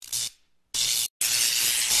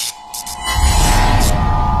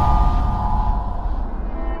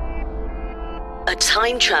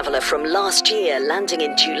time traveller from last year landing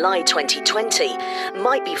in July 2020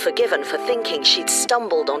 might be forgiven for thinking she'd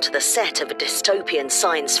stumbled onto the set of a dystopian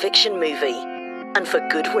science fiction movie. And for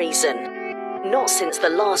good reason. Not since the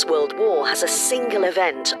last World War has a single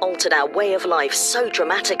event altered our way of life so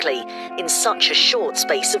dramatically in such a short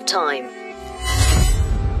space of time.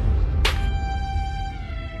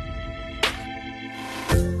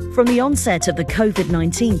 From the onset of the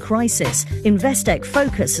COVID-19 crisis, Investec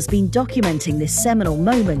Focus has been documenting this seminal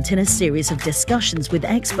moment in a series of discussions with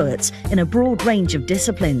experts in a broad range of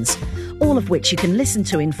disciplines, all of which you can listen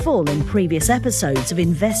to in full in previous episodes of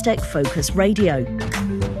Investec Focus Radio.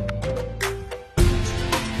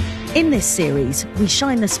 In this series, we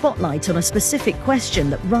shine the spotlight on a specific question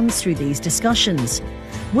that runs through these discussions.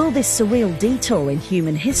 Will this surreal detour in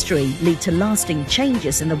human history lead to lasting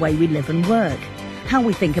changes in the way we live and work, how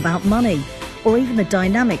we think about money, or even the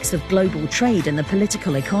dynamics of global trade and the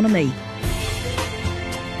political economy?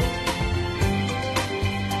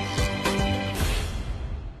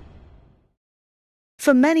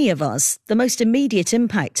 For many of us, the most immediate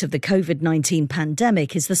impact of the COVID-19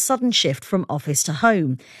 pandemic is the sudden shift from office to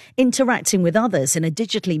home, interacting with others in a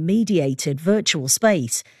digitally mediated virtual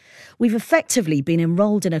space. We've effectively been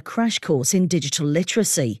enrolled in a crash course in digital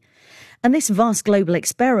literacy. And this vast global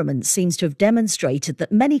experiment seems to have demonstrated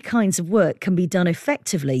that many kinds of work can be done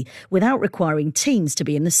effectively without requiring teams to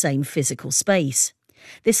be in the same physical space.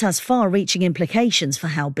 This has far-reaching implications for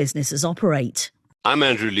how businesses operate. I'm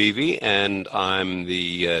Andrew Levy, and I'm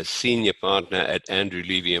the senior partner at Andrew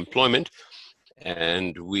Levy Employment,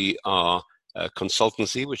 and we are a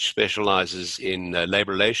consultancy which specializes in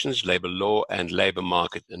labor relations, labor law, and labor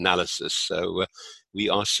market analysis. So we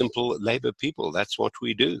are simple labor people. That's what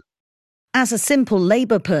we do. As a simple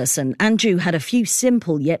labour person, Andrew had a few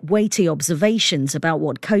simple yet weighty observations about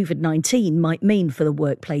what COVID-19 might mean for the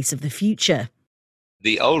workplace of the future.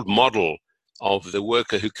 The old model of the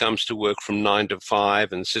worker who comes to work from 9 to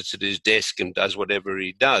 5 and sits at his desk and does whatever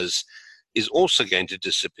he does is also going to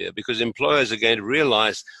disappear, because employers are going to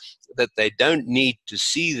realize that they don't need to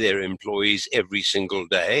see their employees every single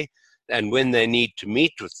day. And when they need to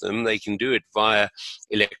meet with them, they can do it via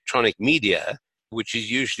electronic media, which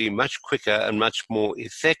is usually much quicker and much more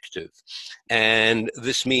effective. And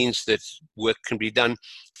this means that work can be done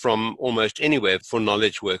from almost anywhere for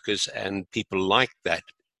knowledge workers and people like that.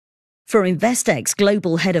 For Investec's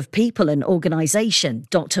Global Head of People and Organisation,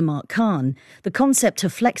 Dr. Mark Khan, the concept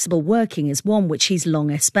of flexible working is one which he's long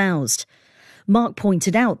espoused. Mark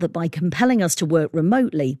pointed out that by compelling us to work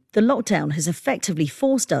remotely, the lockdown has effectively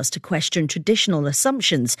forced us to question traditional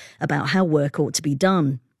assumptions about how work ought to be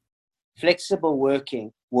done. Flexible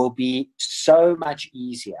working will be so much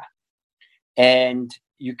easier. And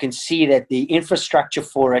you can see that the infrastructure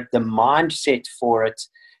for it, the mindset for it,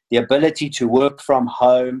 the ability to work from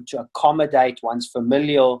home, to accommodate one's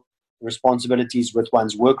familial responsibilities with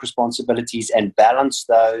one's work responsibilities and balance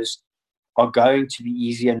those are going to be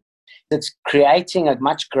easier. It's creating a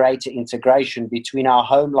much greater integration between our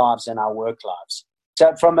home lives and our work lives.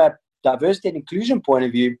 So from a diversity and inclusion point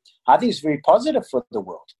of view, I think it's very positive for the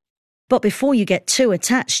world. But before you get too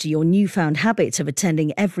attached to your newfound habit of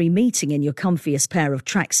attending every meeting in your comfiest pair of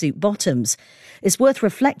tracksuit bottoms, it's worth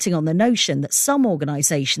reflecting on the notion that some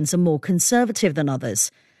organisations are more conservative than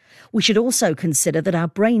others. We should also consider that our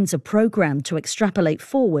brains are programmed to extrapolate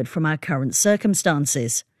forward from our current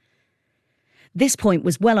circumstances. This point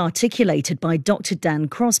was well articulated by Dr. Dan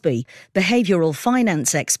Crosby, behavioural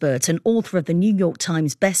finance expert and author of the New York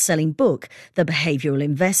Times best-selling book, The Behavioural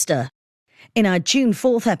Investor. In our June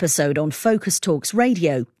 4th episode on Focus Talks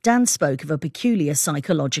Radio, Dan spoke of a peculiar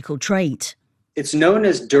psychological trait. It's known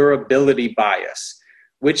as durability bias,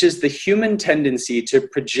 which is the human tendency to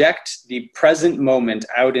project the present moment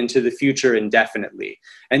out into the future indefinitely,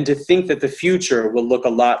 and to think that the future will look a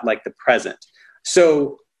lot like the present.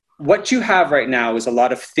 So what you have right now is a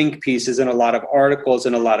lot of think pieces and a lot of articles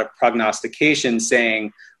and a lot of prognostication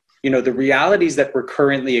saying, the realities that we're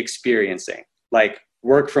currently experiencing, like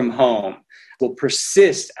work from home, will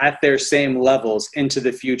persist at their same levels into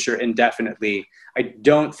the future indefinitely. I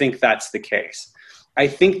don't think that's the case. I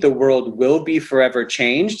think the world will be forever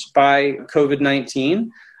changed by COVID-19,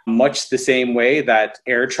 much the same way that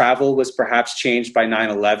air travel was perhaps changed by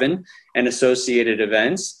 9/11 and associated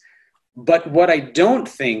events. But what I don't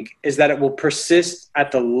think is that it will persist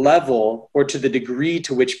at the level or to the degree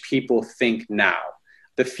to which people think now.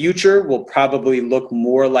 The future will probably look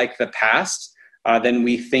more like the past than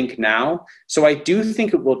we think now. So I do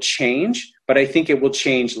think it will change, but I think it will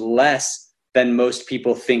change less than most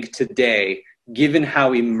people think today, given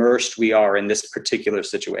how immersed we are in this particular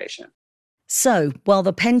situation. So, while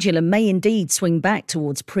the pendulum may indeed swing back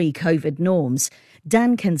towards pre-COVID norms,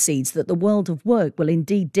 Dan concedes that the world of work will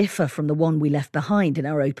indeed differ from the one we left behind in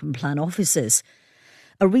our open plan offices.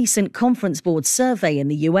 A recent Conference Board survey in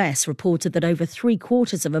the US reported that over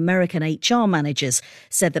 3/4 of American HR managers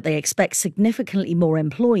said that they expect significantly more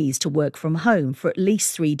employees to work from home for at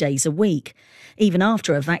least 3 days a week, even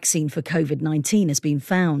after a vaccine for COVID-19 has been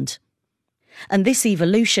found. And this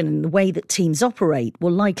evolution in the way that teams operate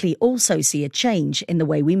will likely also see a change in the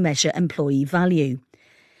way we measure employee value.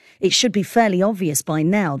 It should be fairly obvious by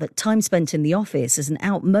now that time spent in the office is an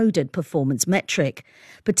outmoded performance metric,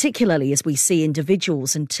 particularly as we see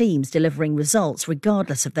individuals and teams delivering results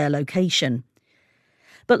regardless of their location.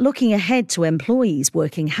 But looking ahead to employees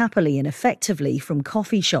working happily and effectively from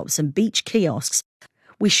coffee shops and beach kiosks,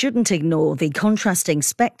 we shouldn't ignore the contrasting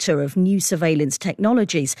spectre of new surveillance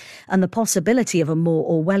technologies and the possibility of a more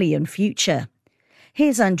Orwellian future.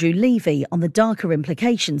 Here's Andrew Levy on the darker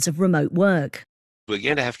implications of remote work. We're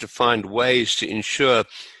going to have to find ways to ensure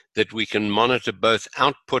that we can monitor both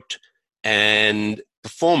output and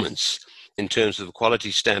performance in terms of the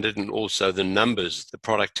quality standard and also the numbers, the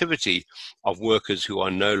productivity of workers who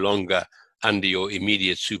are no longer under your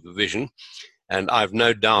immediate supervision. And I've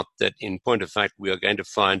no doubt that in point of fact, we are going to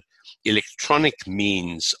find electronic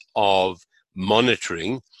means of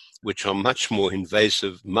monitoring, which are much more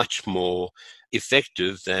invasive, much more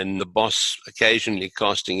effective than the boss occasionally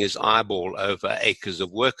casting his eyeball over acres of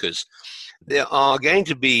workers. There are going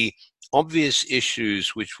to be obvious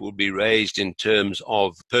issues which will be raised in terms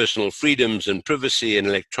of personal freedoms and privacy and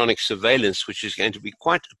electronic surveillance, which is going to be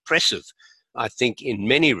quite oppressive, I think, in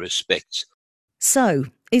many respects. So,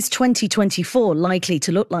 is 2024 likely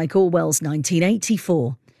to look like Orwell's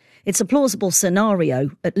 1984? It's a plausible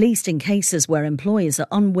scenario, at least in cases where employers are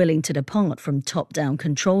unwilling to depart from top-down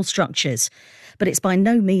control structures, but it's by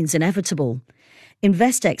no means inevitable.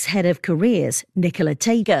 Investec's head of careers, Nicola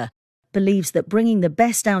Tager, believes that bringing the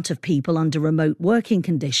best out of people under remote working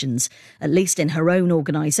conditions, at least in her own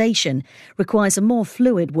organisation, requires a more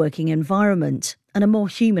fluid working environment and a more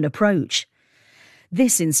human approach.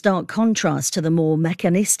 This in stark contrast to the more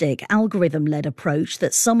mechanistic, algorithm-led approach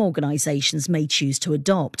that some organisations may choose to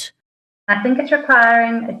adopt. I think it's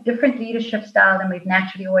requiring a different leadership style than we've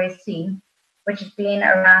naturally always seen, which has been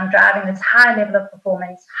around driving this high level of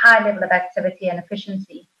performance, high level of activity and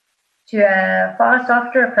efficiency, to a far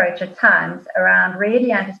softer approach at times around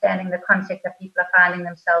really understanding the context that people are finding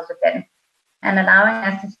themselves within and allowing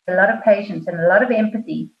us to see a lot of patience and a lot of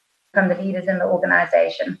empathy from the leaders in the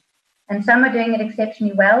organisation. And some are doing it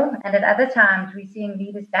exceptionally well, and at other times we're seeing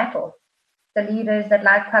leaders battle. The leaders that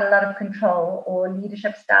like quite a lot of control or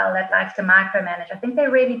leadership style that likes to micromanage, I think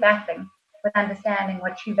they're really battling with understanding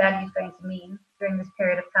what true value is going to mean during this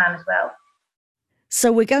period of time as well.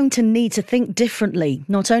 So we're going to need to think differently,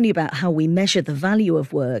 not only about how we measure the value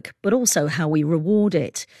of work, but also how we reward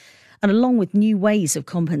it. And along with new ways of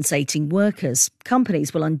compensating workers,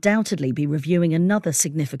 companies will undoubtedly be reviewing another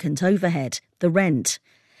significant overhead, the rent.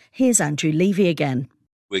 Here's Andrew Levy again.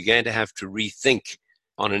 We're going to have to rethink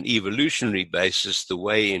on an evolutionary basis the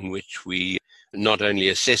way in which we not only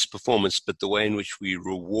assess performance, but the way in which we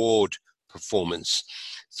reward performance.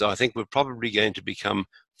 So I think we're probably going to become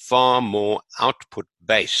far more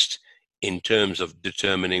output-based in terms of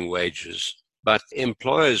determining wages. But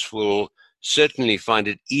employers will certainly find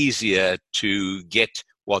it easier to get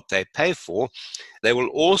what they pay for. They will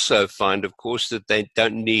also find, of course, that they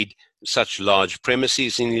don't need such large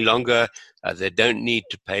premises any longer. They don't need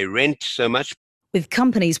to pay rent so much. With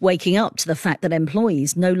companies waking up to the fact that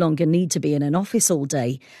employees no longer need to be in an office all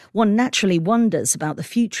day, one naturally wonders about the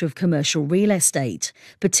future of commercial real estate,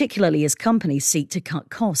 particularly as companies seek to cut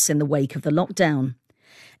costs in the wake of the lockdown.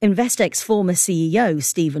 Investec's former CEO,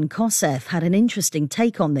 Stephen Kosef, had an interesting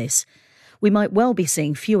take on this. We might well be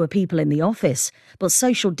seeing fewer people in the office, but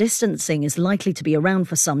social distancing is likely to be around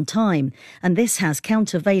for some time, and this has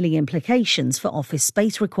countervailing implications for office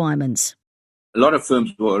space requirements. A lot of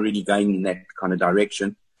firms were already going in that kind of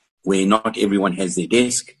direction, where not everyone has their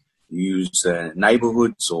desk. You use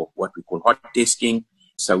neighborhoods or what we call hot desking,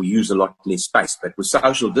 so we use a lot less space. But with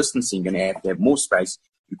social distancing, you're going to have more space.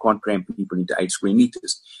 You can't cram people into 8 square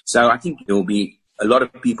meters. So I think there will be a lot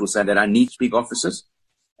of people say that I need big offices.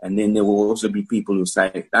 And then there will also be people who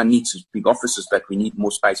say, I need big offices, but we need more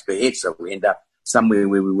space per head. So we end up somewhere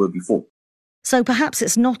where we were before. So perhaps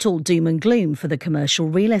it's not all doom and gloom for the commercial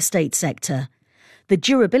real estate sector. The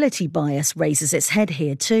durability bias raises its head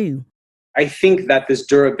here too. I think that this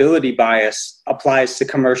durability bias applies to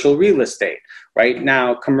commercial real estate. Right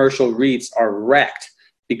now, commercial REITs are wrecked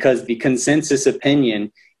because the consensus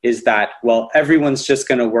opinion is that, well, everyone's just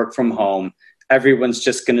going to work from home. Everyone's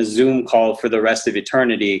just going to Zoom call for the rest of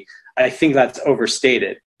eternity. I think that's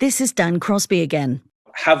overstated. This is Dan Crosby again.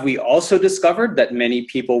 Have we also discovered that many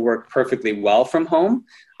people work perfectly well from home?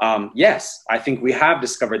 Yes, I think we have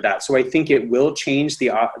discovered that. So I think it will change the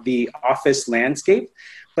office landscape,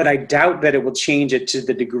 but I doubt that it will change it to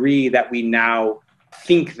the degree that we now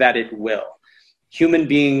think that it will. Human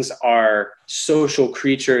beings are social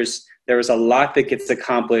creatures. There is a lot that gets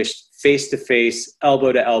accomplished face-to-face,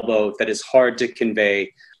 elbow-to-elbow, that is hard to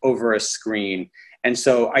convey over a screen. And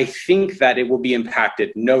so I think that it will be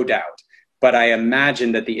impacted, no doubt. But I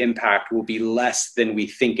imagine that the impact will be less than we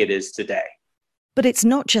think it is today. But it's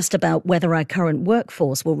not just about whether our current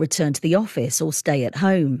workforce will return to the office or stay at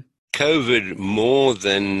home. COVID, more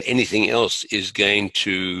than anything else, is going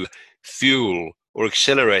to fuel or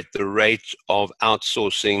accelerate the rate of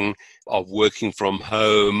outsourcing, of working from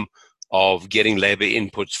home, of getting labour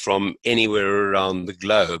inputs from anywhere around the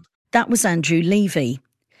globe. That was Andrew Levy.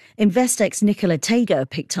 Investec's Nicola Tager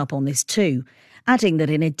picked up on this too, adding that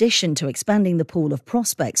in addition to expanding the pool of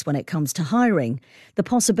prospects when it comes to hiring, the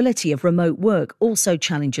possibility of remote work also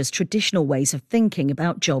challenges traditional ways of thinking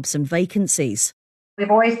about jobs and vacancies.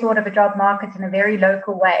 We've always thought of a job market in a very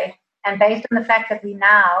local way, and based on the fact that we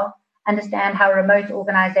now understand how remote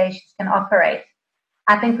organizations can operate,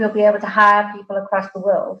 I think we'll be able to hire people across the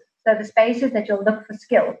world. So the spaces that you'll look for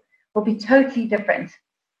skill will be totally different.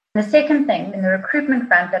 The second thing in the recruitment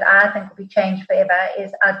front that I think will be changed forever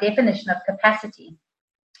is our definition of capacity.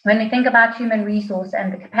 When we think about human resource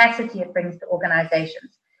and the capacity it brings to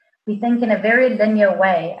organizations, we think in a very linear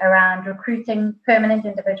way around recruiting permanent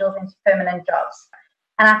individuals into permanent jobs.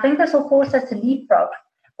 And I think this will force us to leapfrog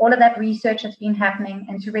all of that research that's been happening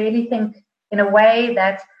and to really think in a way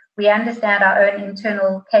that we understand our own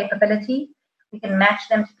internal capability. We can match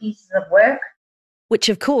them to pieces of work. Which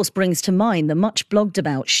of course brings to mind the much blogged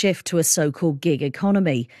about shift to a so-called gig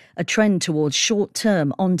economy, a trend towards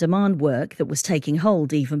short-term on-demand work that was taking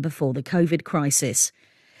hold even before the COVID crisis.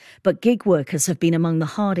 But gig workers have been among the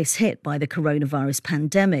hardest hit by the coronavirus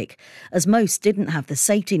pandemic, as most didn't have the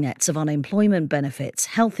safety nets of unemployment benefits,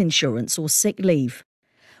 health insurance or sick leave.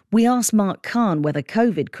 We asked Mark Khan whether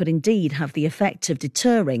COVID could indeed have the effect of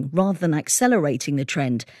deterring rather than accelerating the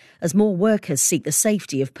trend as more workers seek the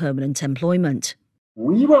safety of permanent employment.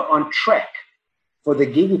 We were on track for the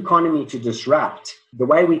gig economy to disrupt the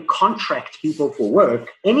way we contract people for work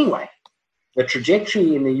anyway. The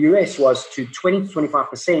trajectory in the US was to 20 to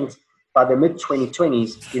 25% by the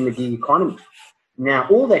mid-2020s in the gig economy. Now,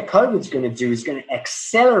 all that COVID's going to do is going to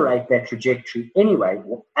accelerate that trajectory anyway.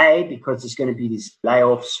 Well, A, because there's going to be these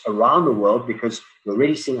layoffs around the world because we're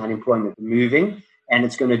already seeing unemployment moving and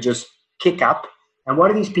it's going to just kick up. And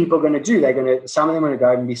what are these people going to do? Some of them are going to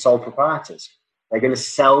go and be sole proprietors. They're going to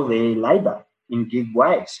sell their labor in gig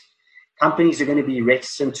ways. Companies are going to be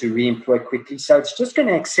reticent to re-employ quickly. So it's just going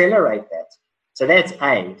to accelerate that. So that's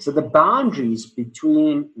A. So the boundaries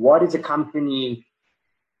between what is a company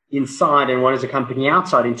inside and what is a company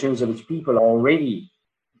outside in terms of its people are already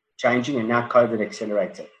changing, and now COVID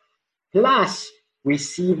accelerates it. Plus, we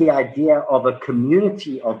see the idea of a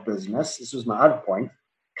community of business, this was my other point,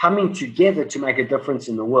 coming together to make a difference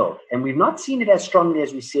in the world. And we've not seen it as strongly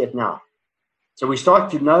as we see it now. So we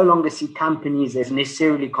start to no longer see companies as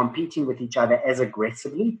necessarily competing with each other as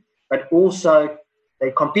aggressively, but also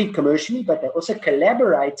they compete commercially, but they also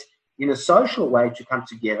collaborate in a social way to come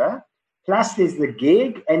together. Plus there's the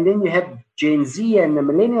gig, and then you have Gen Z and the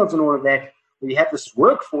millennials and all of that, where you have this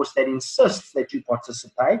workforce that insists that you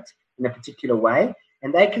participate in a particular way,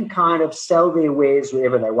 and they can kind of sell their wares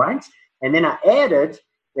wherever they want. And then I added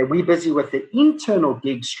that we're busy with the internal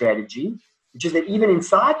gig strategy, which is that even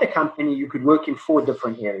inside the company, you could work in 4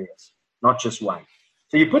 different areas, not just one.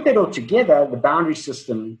 So you put that all together, the boundary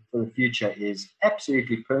system for the future is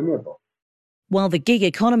absolutely permeable. While the gig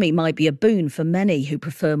economy might be a boon for many who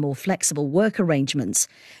prefer more flexible work arrangements,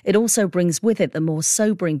 it also brings with it the more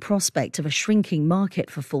sobering prospect of a shrinking market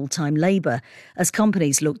for full-time labour as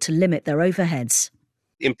companies look to limit their overheads.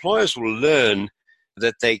 Employers will learn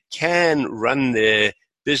that they can run their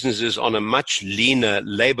businesses on a much leaner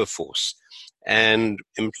labour force. And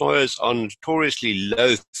employers are notoriously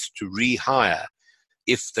loath to rehire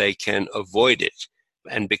if they can avoid it.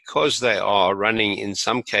 And because they are running in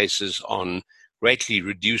some cases on greatly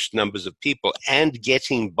reduced numbers of people and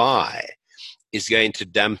getting by is going to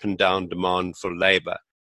dampen down demand for labour.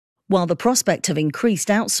 While the prospect of increased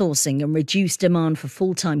outsourcing and reduced demand for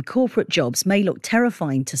full-time corporate jobs may look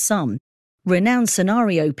terrifying to some, renowned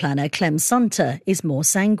scenario planner Clem Sunter is more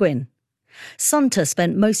sanguine. Sunta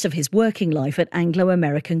spent most of his working life at Anglo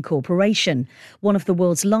American Corporation, one of the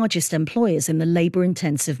world's largest employers in the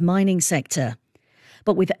labour-intensive mining sector.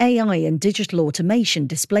 But with AI and digital automation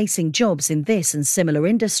displacing jobs in this and similar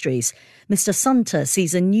industries, Mr. Sunta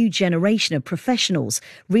sees a new generation of professionals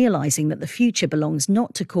realising that the future belongs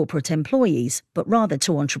not to corporate employees, but rather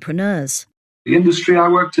to entrepreneurs. The industry I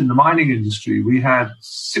worked in, the mining industry, we had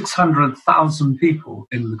 600,000 people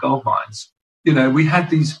in the gold mines. We had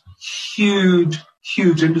these huge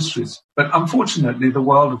industries. But unfortunately, the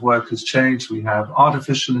world of work has changed. We have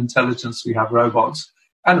artificial intelligence, we have robots.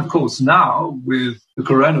 And of course, now with the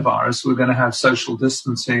coronavirus, we're going to have social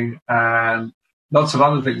distancing and lots of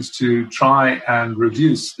other things to try and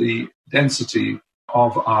reduce the density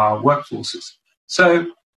of our workforces. So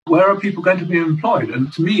where are people going to be employed?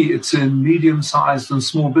 And to me, it's in medium-sized and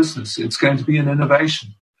small business. It's going to be in innovation.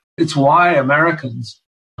 It's why Americans,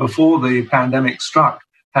 before the pandemic struck,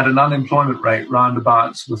 had an unemployment rate round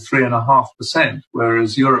about sort of 3.5%,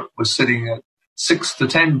 whereas Europe was sitting at 6 to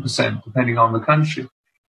 10%, depending on the country.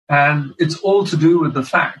 And it's all to do with the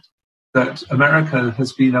fact that America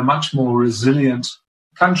has been a much more resilient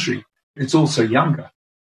country. It's also younger.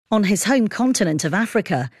 On his home continent of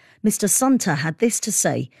Africa, Mr. Sunta had this to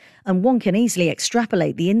say, and one can easily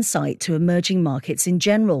extrapolate the insight to emerging markets in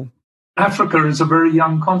general. Africa is a very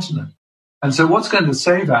young continent. And so what's going to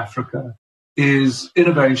save Africa is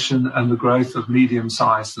innovation and the growth of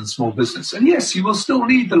medium-sized and small business. And yes, you will still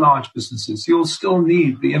need the large businesses. You'll still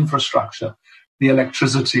need the infrastructure, the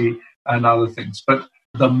electricity and other things. But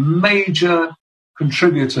the major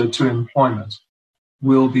contributor to employment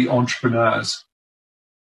will be entrepreneurs.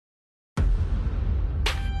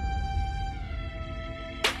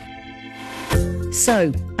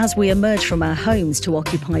 So, as we emerge from our homes to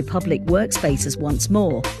occupy public workspaces once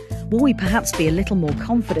more, will we perhaps be a little more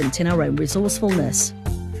confident in our own resourcefulness?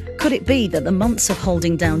 Could it be that the months of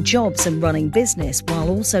holding down jobs and running business while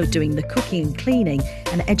also doing the cooking and cleaning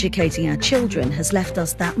and educating our children has left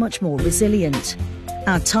us that much more resilient?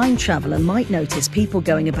 Our time traveller might notice people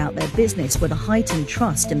going about their business with a heightened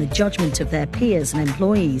trust in the judgment of their peers and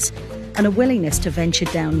employees and a willingness to venture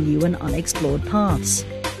down new and unexplored paths.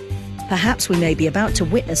 Perhaps we may be about to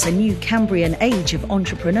witness a new Cambrian age of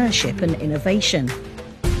entrepreneurship and innovation.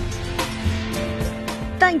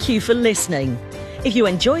 Thank you for listening. If you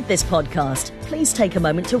enjoyed this podcast, please take a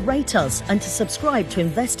moment to rate us and to subscribe to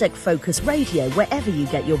Investec Focus Radio wherever you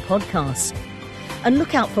get your podcasts. And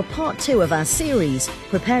look out for part 2 of our series,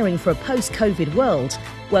 Preparing for a Post-COVID World,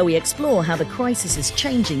 where we explore how the crisis is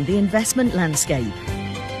changing the investment landscape.